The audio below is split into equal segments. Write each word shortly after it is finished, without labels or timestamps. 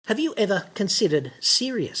Have you ever considered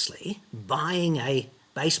seriously buying a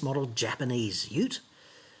base model Japanese ute?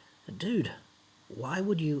 Dude, why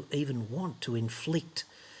would you even want to inflict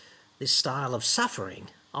this style of suffering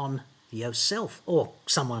on yourself or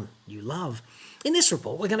someone you love? In this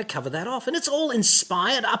report, we're going to cover that off, and it's all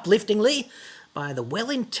inspired upliftingly by the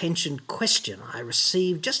well-intentioned question I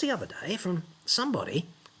received just the other day from somebody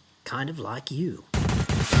kind of like you.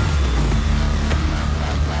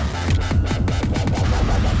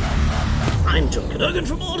 I'm John Cadogan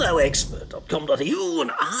from AutoExpert.com.au,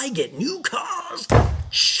 and I get new cars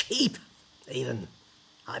cheap, even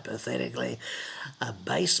hypothetically. A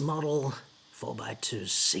base model 4x2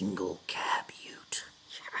 single cab ute.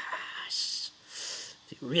 Yes.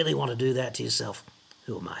 If you really want to do that to yourself,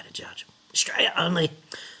 who am I to judge? Australia only.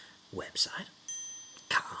 Website.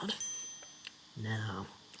 Card. Now,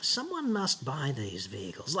 someone must buy these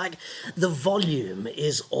vehicles. Like, the volume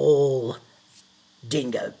is all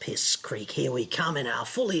dingo piss creek. Here we come in our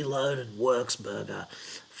fully loaded Worksburger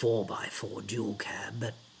 4x4 dual cab,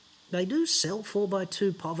 but they do sell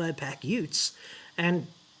 4x2 Povo Pack utes, and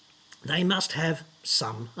they must have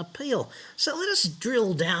some appeal. So let us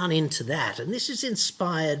drill down into that, and this is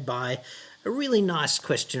inspired by a really nice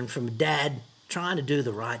question from Dad trying to do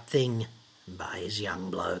the right thing by his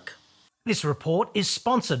young bloke. This report is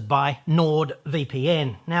sponsored by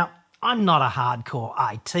NordVPN. Now, I'm not a hardcore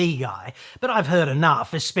IT guy, but I've heard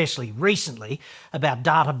enough, especially recently, about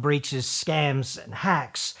data breaches, scams and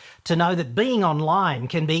hacks to know that being online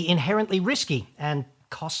can be inherently risky and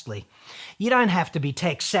costly. You don't have to be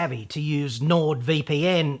tech savvy to use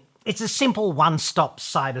NordVPN. It's a simple one-stop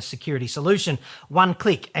cybersecurity solution. One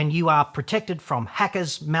click and you are protected from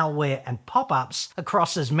hackers, malware and pop-ups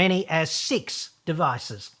across as many as 6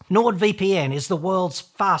 devices. NordVPN is the world's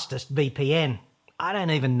fastest VPN. I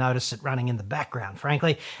don't even notice it running in the background,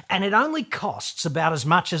 frankly, and it only costs about as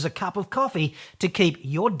much as a cup of coffee to keep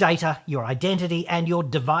your data, your identity and your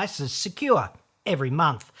devices secure every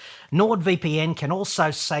month. NordVPN can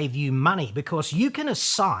also save you money because you can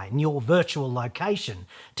assign your virtual location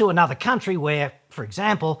to another country where, for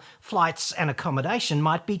example, flights and accommodation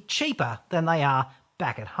might be cheaper than they are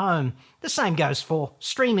back at home. The same goes for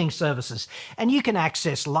streaming services, and you can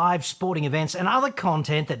access live sporting events and other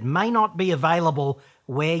content that may not be available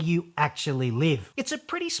where you actually live. It's a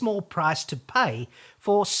pretty small price to pay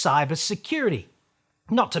for cybersecurity,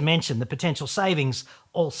 not to mention the potential savings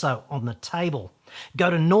also on the table. Go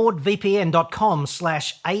to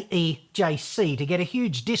nordvpn.com/AEJC to get a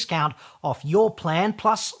huge discount off your plan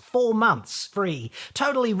plus 4 months free.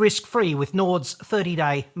 Totally risk-free with Nord's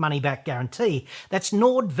 30-day money-back guarantee. That's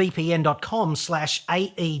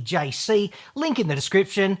nordvpn.com/AEJC. Link in the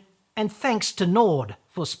description. And thanks to Nord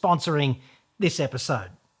for sponsoring this episode.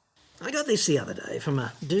 I got this the other day from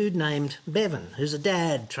a dude named Bevan, who's a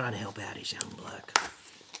dad trying to help out his young bloke.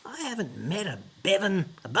 I haven't met a Bevan,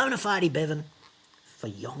 a bona fide Bevan, for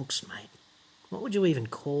yonks, mate. What would you even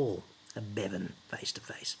call a Bevan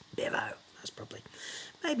face-to-face? Bevo, most probably.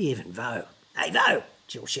 Maybe even Vo. Hey, Vo!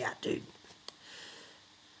 It's your shout, dude.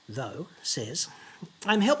 Vo says,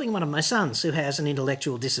 I'm helping one of my sons who has an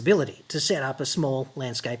intellectual disability to set up a small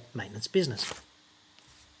landscape maintenance business.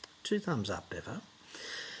 2 thumbs up, Bevo.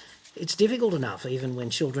 It's difficult enough, even when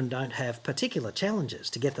children don't have particular challenges,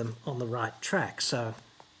 to get them on the right track, so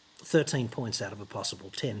 13 points out of a possible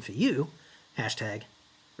 10 for you.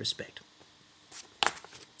 #respect.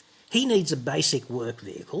 He needs a basic work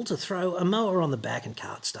vehicle to throw a mower on the back and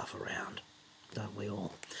cart stuff around. Don't we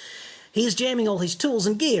all? He is jamming all his tools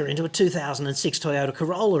and gear into a 2006 Toyota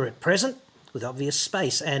Corolla at present, with obvious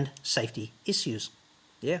space and safety issues.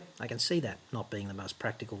 Yeah, I can see that, not being the most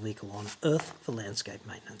practical vehicle on earth for landscape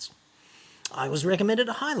maintenance. I was recommended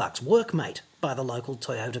a Hilux Workmate by the local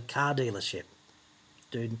Toyota car dealership.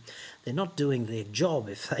 Dude, they're not doing their job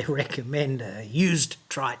if they recommend a used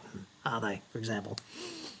Triton, are they, for example?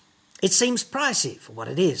 It seems pricey for what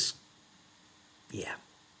it is. Yeah.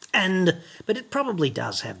 But it probably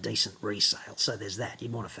does have decent resale, so there's that.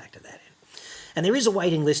 You'd want to factor that in. And there is a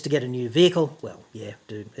waiting list to get a new vehicle. Well, yeah,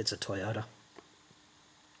 dude, it's a Toyota.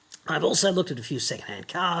 I've also looked at a few second-hand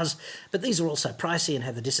cars, but these are also pricey and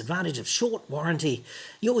have the disadvantage of short warranty.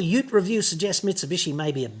 Your ute review suggests Mitsubishi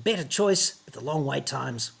may be a better choice, but the long wait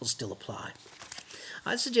times will still apply.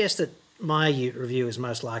 I'd suggest that my ute review is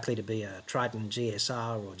most likely to be a Triton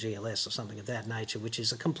GSR or GLS or something of that nature, which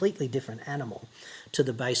is a completely different animal to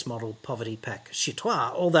the base model Poverty Pack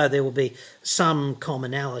Chitois, although there will be some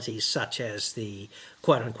commonalities such as the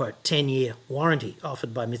quote-unquote 10-year warranty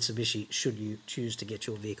offered by Mitsubishi should you choose to get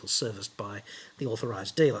your vehicle serviced by the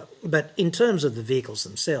authorised dealer. But in terms of the vehicles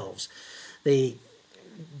themselves, the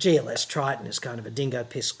GLS Triton is kind of a Dingo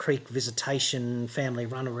Piss Creek visitation family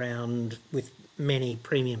runaround with many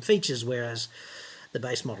premium features, whereas the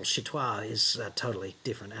base model Chitois is a totally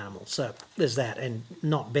different animal. So there's that, and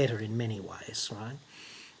not better in many ways, right?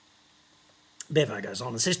 Bevo goes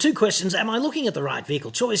on and says, 2 questions. Am I looking at the right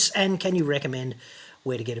vehicle choice, and can you recommend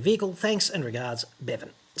where to get a vehicle? Thanks and regards,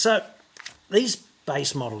 Bevan. So these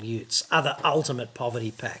base model utes are the ultimate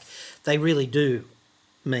poverty pack. They really do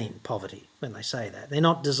mean poverty when they say that. They're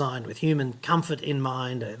not designed with human comfort in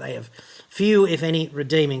mind. They have few, if any,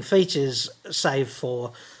 redeeming features, save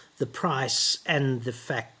for the price and the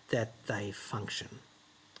fact that they function.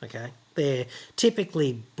 Okay? They're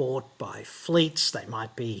typically bought by fleets. They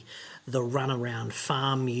might be the runaround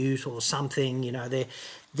farm ute or something. You know,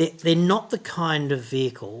 they're not the kind of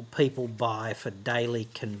vehicle people buy for daily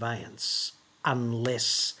conveyance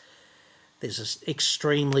unless there's an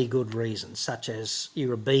extremely good reason, such as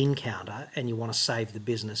you're a bean counter and you want to save the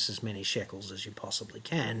business as many shekels as you possibly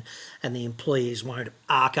can, and the employees won't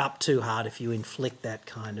arc up too hard if you inflict that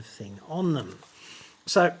kind of thing on them.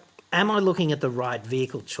 So, am I looking at the right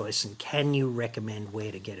vehicle choice, and can you recommend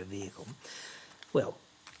where to get a vehicle? Well,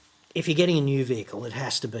 if you're getting a new vehicle, it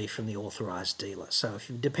has to be from the authorised dealer. So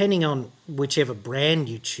depending on whichever brand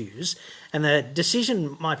you choose, and the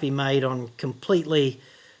decision might be made on completely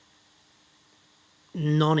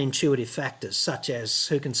non-intuitive factors, such as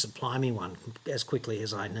who can supply me one as quickly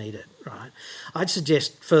as I need it, right? I'd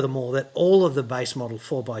suggest, furthermore, that all of the base model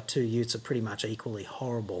 4x2 utes are pretty much equally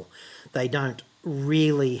horrible. They don't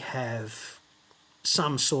really have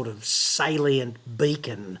some sort of salient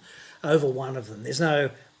beacon over one of them. There's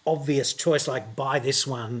no obvious choice like, buy this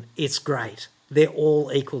one, it's great. They're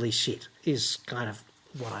all equally shit, is kind of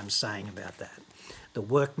what I'm saying about that. The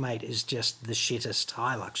Workmate is just the shittest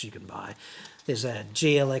Hilux you can buy. There's a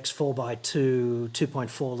GLX 4x2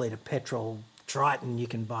 2.4 litre petrol Triton you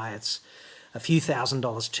can buy. It's a few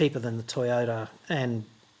 $1,000s cheaper than the Toyota and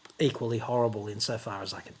equally horrible insofar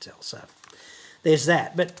as I can tell. So there's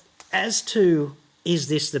that. But as to, is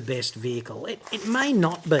this the best vehicle? It may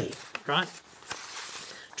not be, right?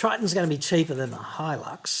 Triton's going to be cheaper than the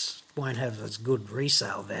Hilux. Won't have as good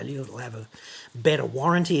resale value. It'll have a better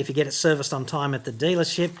warranty if you get it serviced on time at the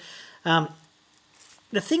dealership.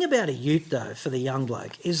 The thing about a ute, though, for the young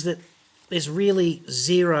bloke, is that there's really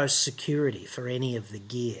zero security for any of the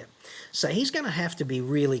gear. So he's going to have to be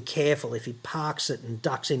really careful if he parks it and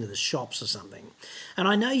ducks into the shops or something. And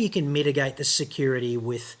I know you can mitigate the security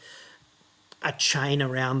with a chain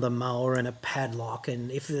around the mower and a padlock,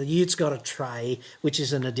 and if the ute's got a tray, which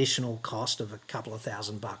is an additional cost of a couple of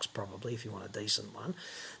 $1,000 probably if you want a decent one,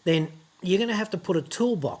 then you're going to have to put a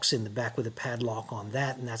toolbox in the back with a padlock on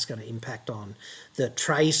that, and that's going to impact on the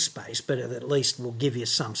tray space, but it at least will give you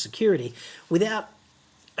some security. Without,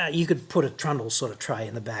 you could put a trundle sort of tray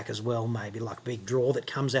in the back as well, maybe like a big drawer that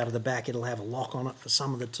comes out of the back. It'll have a lock on it for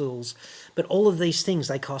some of the tools. But all of these things,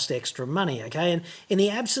 they cost extra money, okay? And in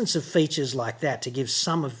the absence of features like that to give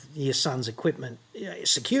some of your son's equipment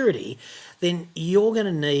security, then you're going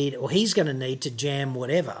to need, or he's going to need to jam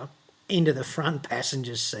whatever into the front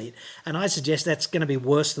passenger's seat. And I suggest that's going to be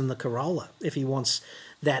worse than the Corolla if he wants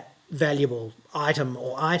that valuable item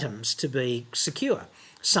or items to be secure.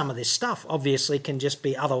 Some of this stuff obviously can just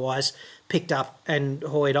be otherwise picked up and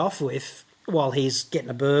hoyed off with while he's getting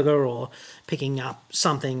a burger or picking up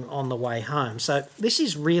something on the way home. So this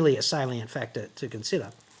is really a salient factor to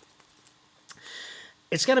consider.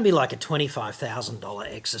 It's going to be like a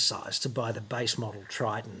 $25,000 exercise to buy the base model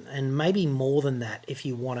Triton, and maybe more than that if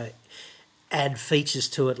you want to add features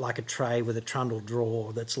to it like a tray with a trundle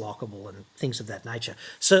drawer that's lockable and things of that nature.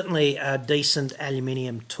 Certainly a decent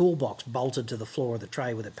aluminium toolbox bolted to the floor of the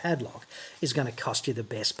tray with a padlock is going to cost you the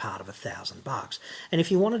best part of $1,000. And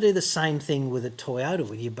if you want to do the same thing with a Toyota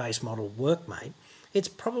with your base model Workmate, it's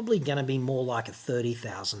probably going to be more like a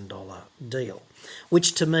 $30,000 deal,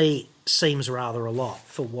 which to me seems rather a lot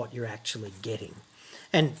for what you're actually getting.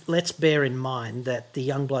 And let's bear in mind that the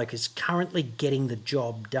young bloke is currently getting the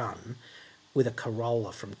job done with a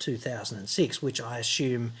Corolla from 2006, which I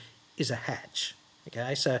assume is a hatch.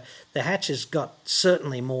 Okay, so the hatch has got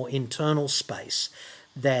certainly more internal space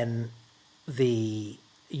than the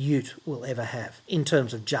ute will ever have in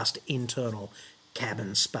terms of just internal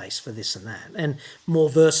cabin space for this and that, and more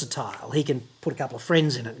versatile. He can put a couple of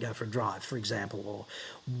friends in it and go for a drive, for example, or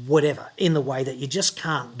whatever, in the way that you just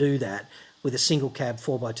can't do that with a single cab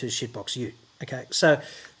 4x2 shitbox ute. Okay, so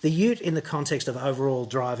the ute in the context of overall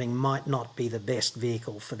driving might not be the best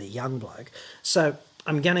vehicle for the young bloke. So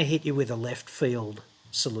I'm going to hit you with a left field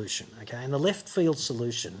solution, okay? And the left field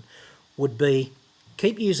solution would be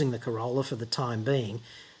keep using the Corolla for the time being,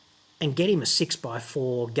 and get him a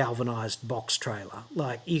 6x4 galvanised box trailer.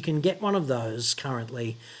 Like, you can get one of those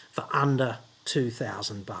currently for under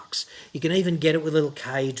 $2,000. You can even get it with a little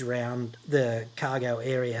cage around the cargo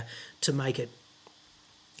area to make it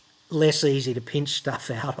less easy to pinch stuff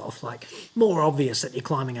out of, like more obvious that you're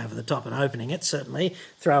climbing over the top and opening it, certainly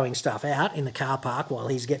throwing stuff out in the car park while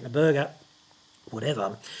he's getting a burger,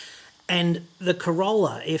 whatever. And the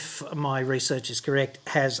Corolla, if my research is correct,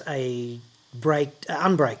 has a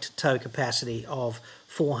unbraked tow capacity of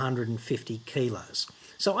 450 kilos.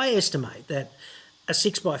 So I estimate that a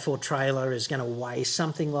 6x4 trailer is going to weigh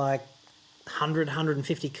something like 100,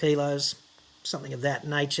 150 kilos, something of that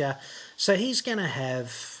nature. So he's going to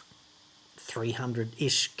have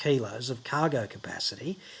 300-ish kilos of cargo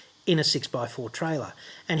capacity in a 6x4 trailer.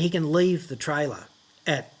 And he can leave the trailer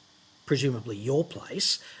at presumably your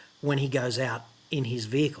place when he goes out in his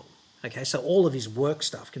vehicle. Okay, so all of his work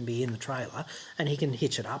stuff can be in the trailer and he can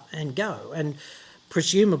hitch it up and go. And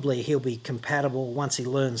presumably he'll be compatible, once he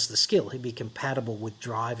learns the skill, he'll be compatible with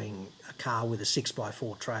driving a car with a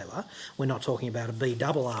 6x4 trailer. We're not talking about a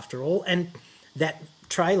B-double after all. And that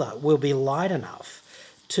trailer will be light enough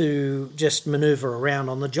to just manoeuvre around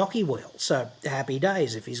on the jockey wheel. So happy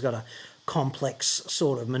days if he's got a complex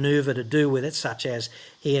sort of manoeuvre to do with it, such as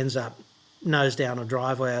he ends up nose down a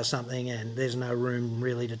driveway or something and there's no room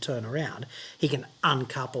really to turn around. He can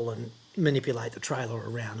uncouple and manipulate the trailer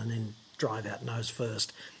around and then drive out nose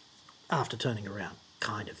first after turning around,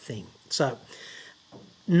 kind of thing. So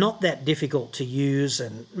not that difficult to use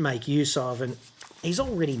and make use of, and he's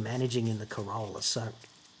already managing in the Corolla, so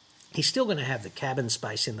he's still going to have the cabin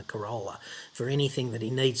space in the Corolla for anything that he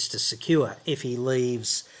needs to secure if he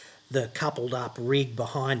leaves the coupled up rig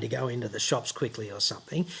behind to go into the shops quickly or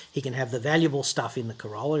something. He can have the valuable stuff in the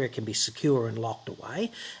Corolla, it can be secure and locked away,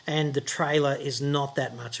 and the trailer is not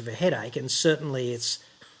that much of a headache, and certainly it's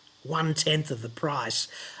 1/10 of the price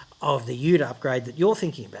of the ute upgrade that you're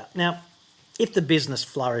thinking about. Now, if the business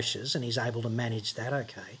flourishes and he's able to manage that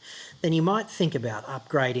okay, then you might think about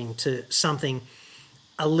upgrading to something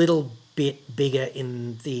a little bit bigger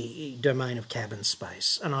in the domain of cabin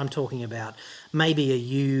space. And I'm talking about maybe a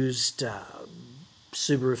used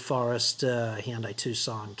Subaru Forester, Hyundai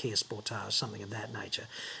Tucson, Kia Sportage, something of that nature.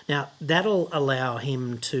 Now, that'll allow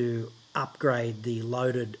him to upgrade the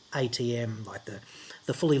loaded ATM, like the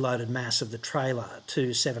fully loaded mass of the trailer,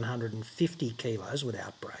 to 750 kilos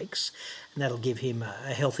without brakes. And that'll give him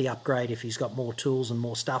a healthy upgrade if he's got more tools and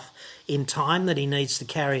more stuff in time that he needs to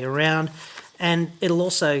carry around. And it'll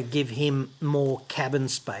also give him more cabin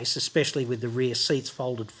space, especially with the rear seats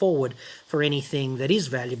folded forward, for anything that is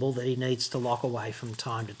valuable that he needs to lock away from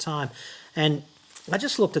time to time. And I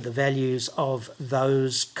just looked at the values of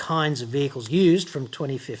those kinds of vehicles used from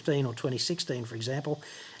 2015 or 2016, for example,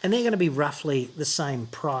 and they're going to be roughly the same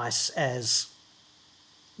price as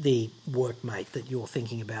the Workmate that you're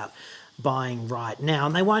thinking about buying right now.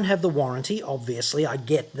 And they won't have the warranty, obviously, I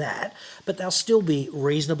get that, but they'll still be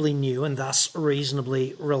reasonably new and thus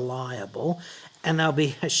reasonably reliable, and they'll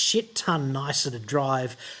be a shit ton nicer to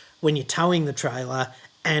drive when you're towing the trailer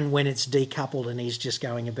and when it's decoupled and he's just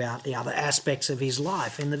going about the other aspects of his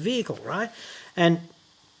life in the vehicle, right? And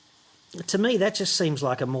to me, that just seems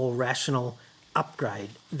like a more rational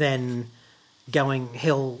upgrade than going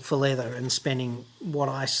hell for leather and spending what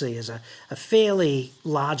I see as a fairly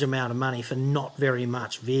large amount of money for not very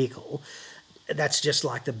much vehicle. That's just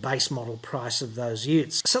like the base model price of those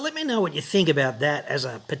utes. So let me know what you think about that as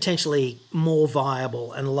a potentially more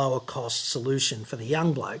viable and lower cost solution for the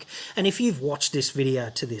young bloke. And if you've watched this video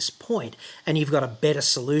to this point and you've got a better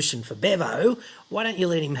solution for Bevo, why don't you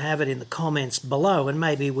let him have it in the comments below, and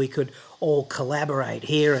maybe we could all collaborate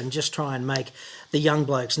here and just try and make the young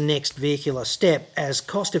bloke's next vehicular step as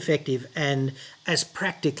cost effective and as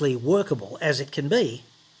practically workable as it can be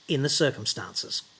in the circumstances.